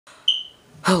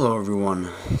Hello everyone,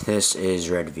 this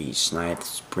is Red V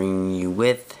Snipes bringing you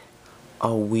with a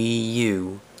Wii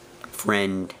U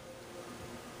friend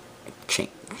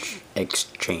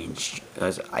exchange.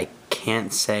 Because I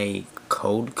can't say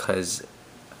code because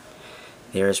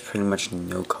there is pretty much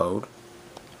no code.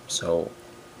 So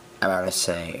I'm about to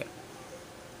say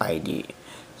ID.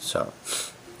 So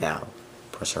now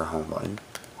press our home button.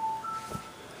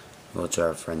 Go to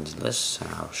our friends list and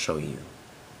I'll show you.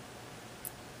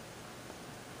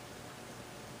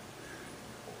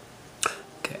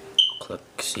 Click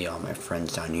see all my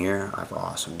friends down here. I have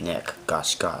awesome Nick,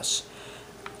 Gus,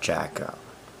 Jack,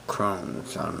 Chrome,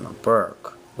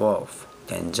 Burke, Wolf,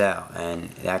 Denzel, and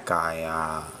that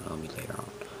guy, it'll be later on.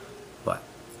 But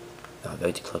I'll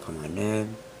go to click on my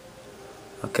name.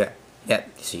 Okay,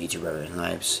 yep, you see YouTube Red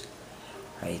Snipes.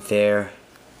 Right there.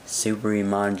 Super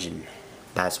Imanjin.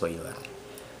 That's what you add.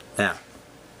 Now,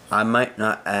 I might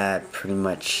not add pretty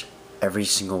much every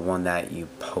single one that you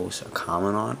post a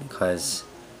comment on because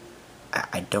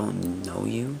I don't know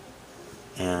you,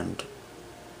 and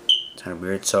it's kind of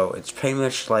weird. So it's pretty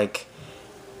much trying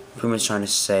to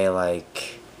say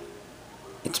like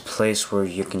it's a place where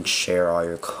you can share all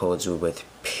your codes with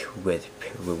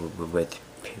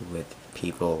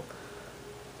people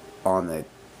on the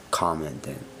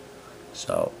commenting.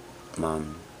 So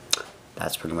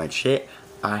that's pretty much it.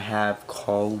 I have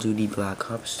Call of Duty Black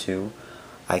Ops 2.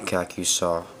 Like you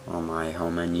saw on my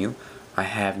home menu. I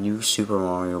have New Super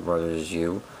Mario Bros.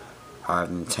 U. I have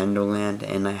Nintendo Land,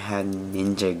 and I have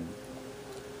Ninja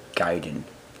Gaiden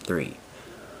 3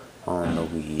 on the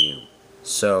Wii U.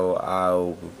 So I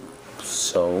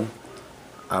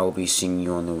will be seeing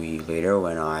you on the Wii U later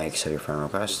when I accept your friend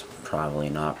request. Probably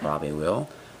not, probably will,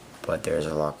 but there's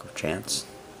a lot of chance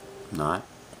not.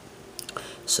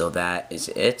 So that is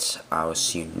it. I will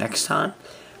see you next time.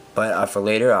 But for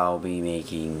later, I'll be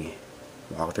making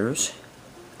walkthroughs.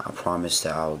 I promise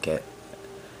that I'll get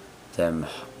them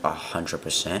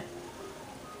 100%.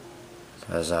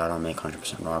 Because I don't make 100%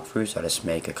 walkthroughs. I just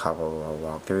make a couple of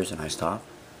walkthroughs and I stop.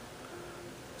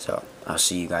 So I'll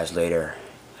see you guys later.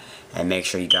 And make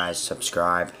sure you guys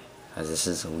subscribe. Because this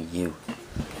is a Wii U.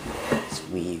 It's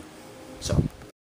Wii U. So.